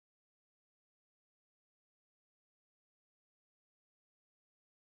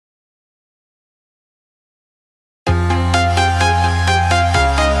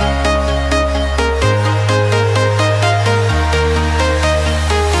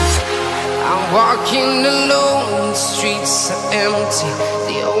walking alone, the streets are empty.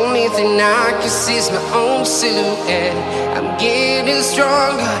 The only thing I can see is my own silhouette. I'm getting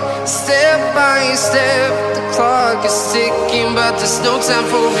stronger, step by step. The clock is ticking, but there's no time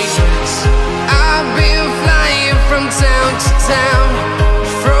for regrets. I've been flying from town to town,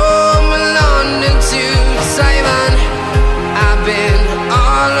 from London to Taiwan. I've been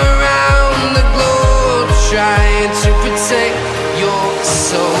all around the globe, trying to protect your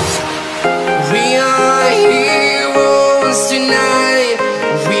soul. We are heroes tonight.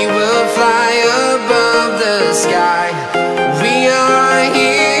 We will fly above the sky. We are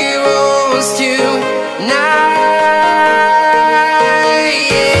heroes tonight.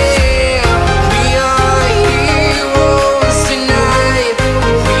 Yeah. We are heroes tonight.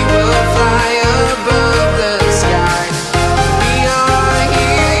 We will fly above the sky. We are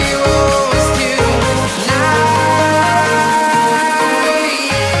heroes tonight.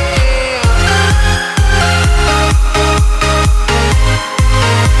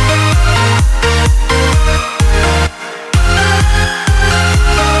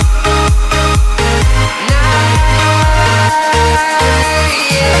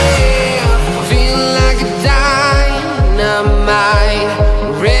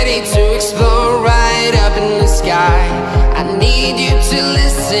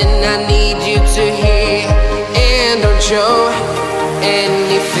 I need you to hear and don't show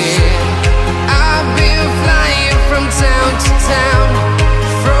any fear. I've been flying from town to town,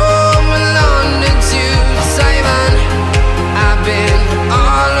 from London to Taiwan. I've been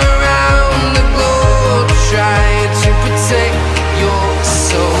all around the globe, trying to protect your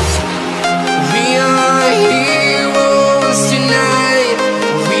soul. We are heroes tonight.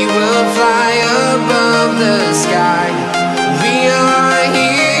 We will fly above the sky. We are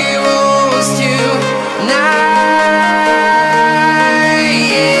heroes tonight.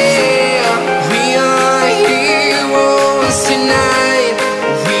 Yeah. We are heroes tonight.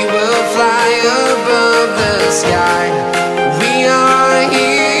 We will fly above the sky. We are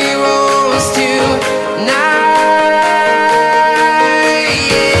heroes tonight.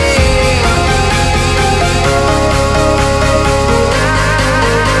 Yeah.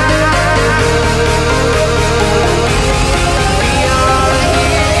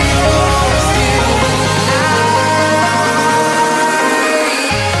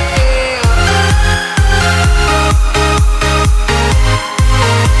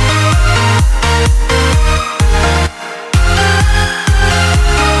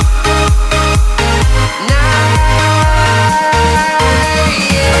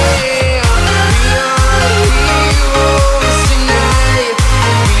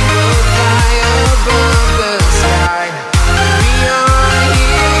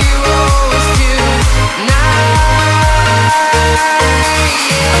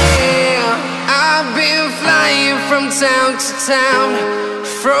 Town to town,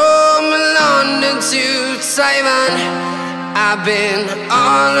 from London to Taiwan. I've been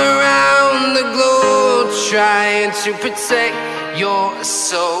all around the globe, trying to protect your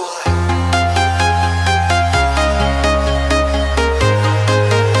soul.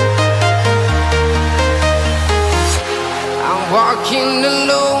 I'm walking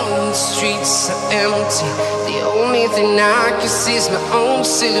alone, the streets are empty. The only thing I can see is my own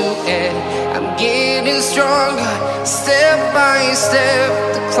silhouette. I'm getting stronger, step by step.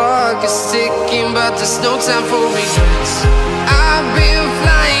 The clock is ticking, but there's no time for regrets. I've been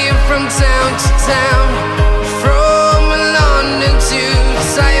flying from town to town, from London to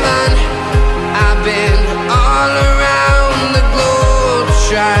Taiwan. I've been all around the globe,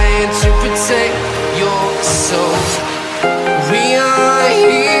 trying to protect your soul. We are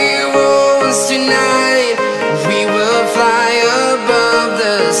heroes tonight. We will fly above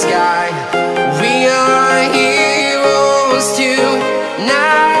the sky. We are heroes tonight.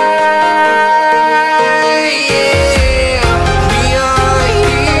 Yeah. We are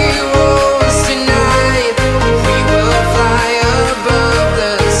heroes tonight. We will fly above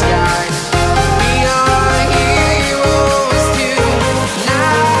the sky. We are heroes tonight.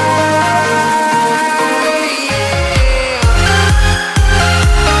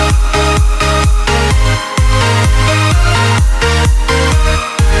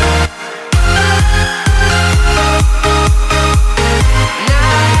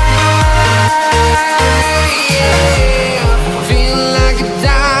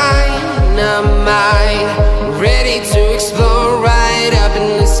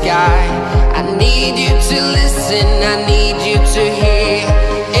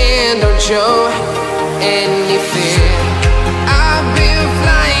 show any fear. I've been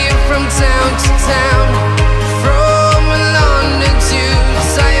flying from town to town, from London to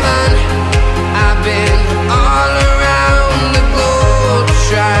Taiwan. I've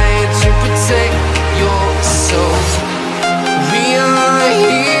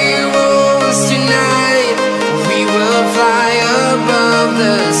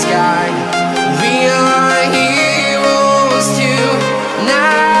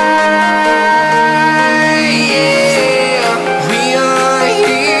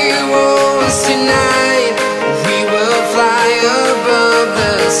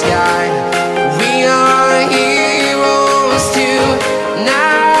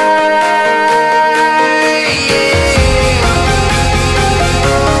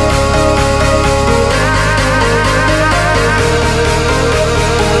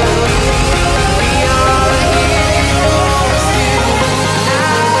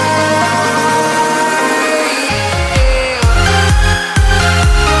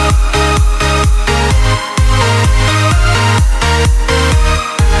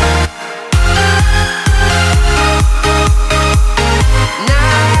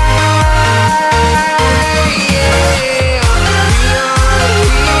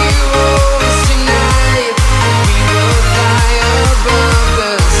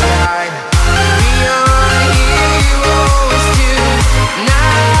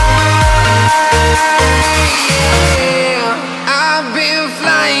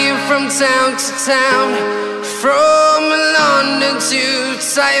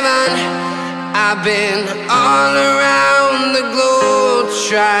Taiwan. I've been all around the globe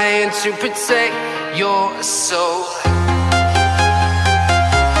trying to protect your soul.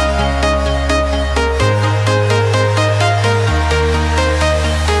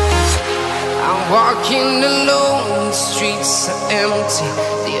 Walking alone, the streets are empty.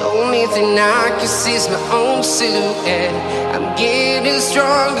 The only thing I can see is my own silhouette. I'm getting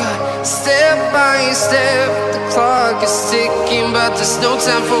stronger, step by step. The clock is ticking, but there's no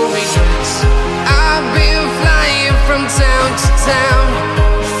time for regrets. I've been flying from town to town,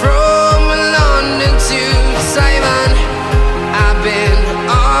 from London to Taiwan. I've been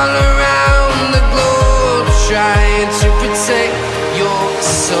all around the globe trying to protect your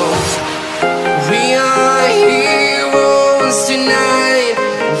soul. We are heroes tonight.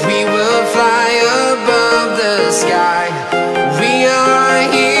 We will fly above the sky. We are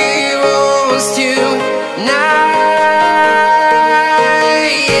heroes tonight.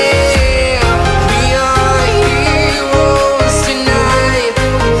 Yeah. We are heroes tonight.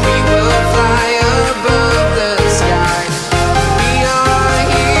 We will fly above the sky. We are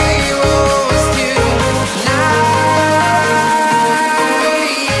heroes tonight.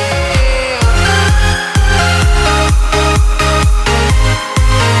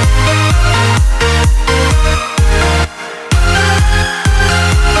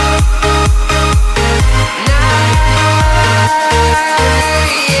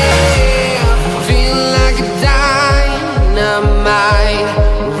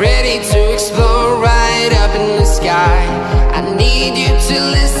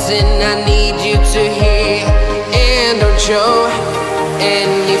 Show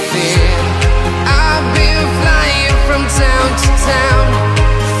any fear. I've been flying from town to town,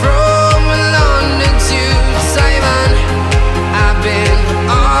 from London to Taiwan. I've been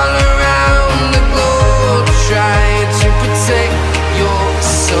all around the globe trying to protect your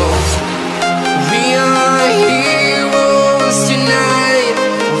soul. We are heroes tonight.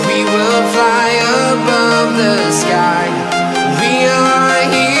 We will fly above the sky. We are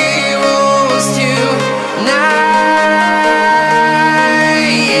heroes tonight.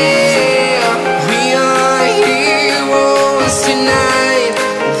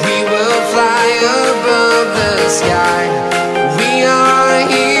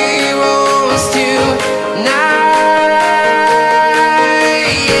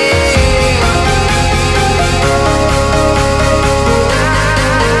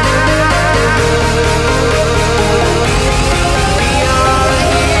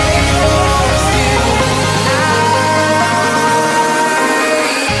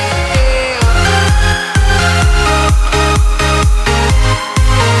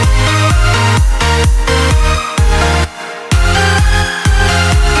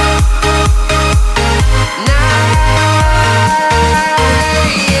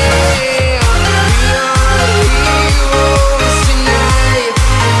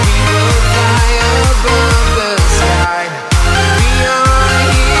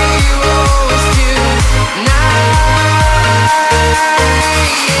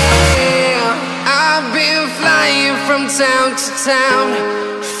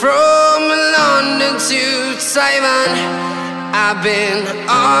 I've been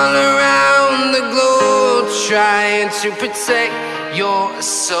all around the globe trying to protect your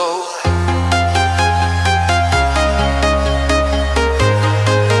soul.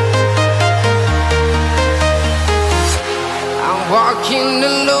 I'm walking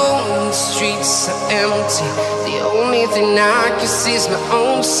alone, the streets are empty. The only thing I can see is my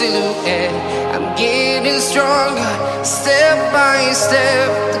own silhouette. I'm getting stronger, step by step.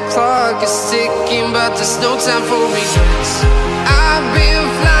 The clock is ticking, but there's no time for regrets. I've been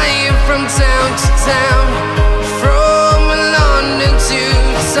flying from town to town, from London to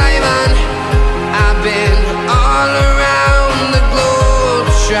Taiwan. I've been all around the globe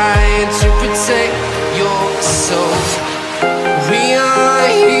trying to protect your soul. We are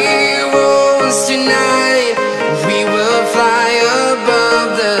heroes tonight. We will fly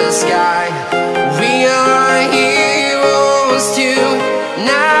above the sky. We are heroes tonight.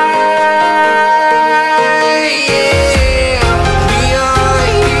 Yeah. We are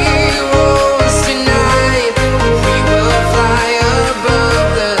heroes tonight.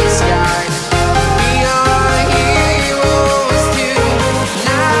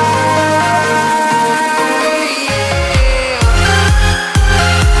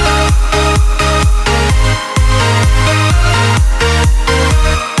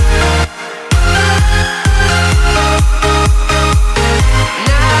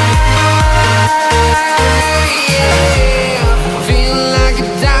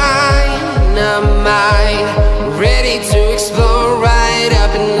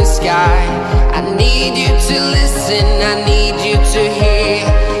 need you to listen, I need you to hear,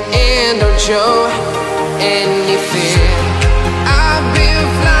 and don't show any fear. I've been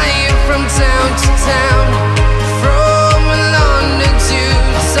flying from town to town, from London to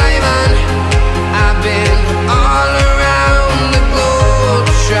Taiwan. I've been all around the globe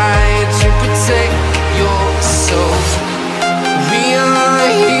trying to protect your soul. We are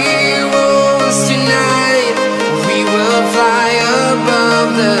heroes tonight, we will fly above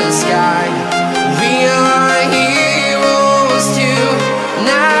the sky. We are heroes tonight,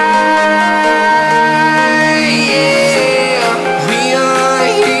 yeah. We are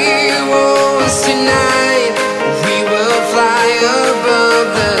heroes tonight, we will fly above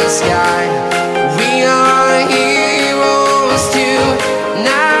the sky. We are heroes tonight,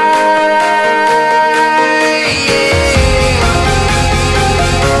 yeah.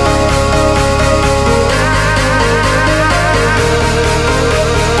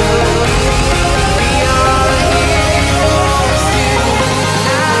 We are heroes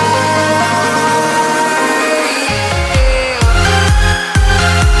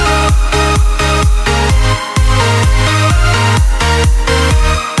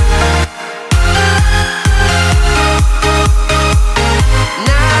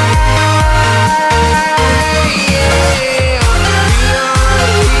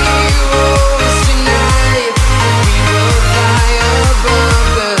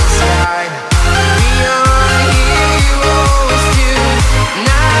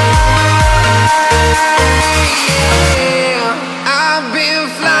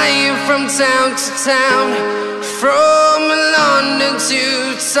town to town, from London to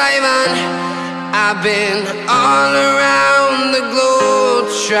Taiwan. I've been all around the globe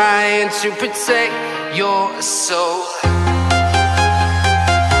trying to protect your soul.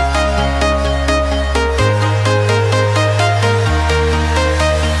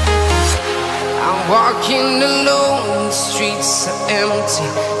 I'm walking alone, the streets are empty.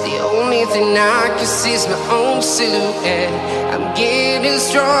 The only thing I can see is my own silhouette. I'm getting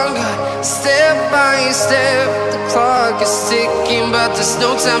stronger, step by step. The clock is ticking, but there's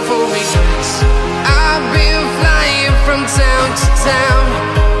no time for regrets. I've been flying from town to town,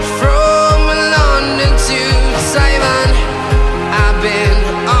 from London to Taiwan. I've been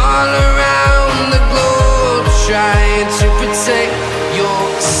all around the globe trying to protect your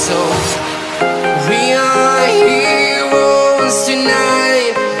soul.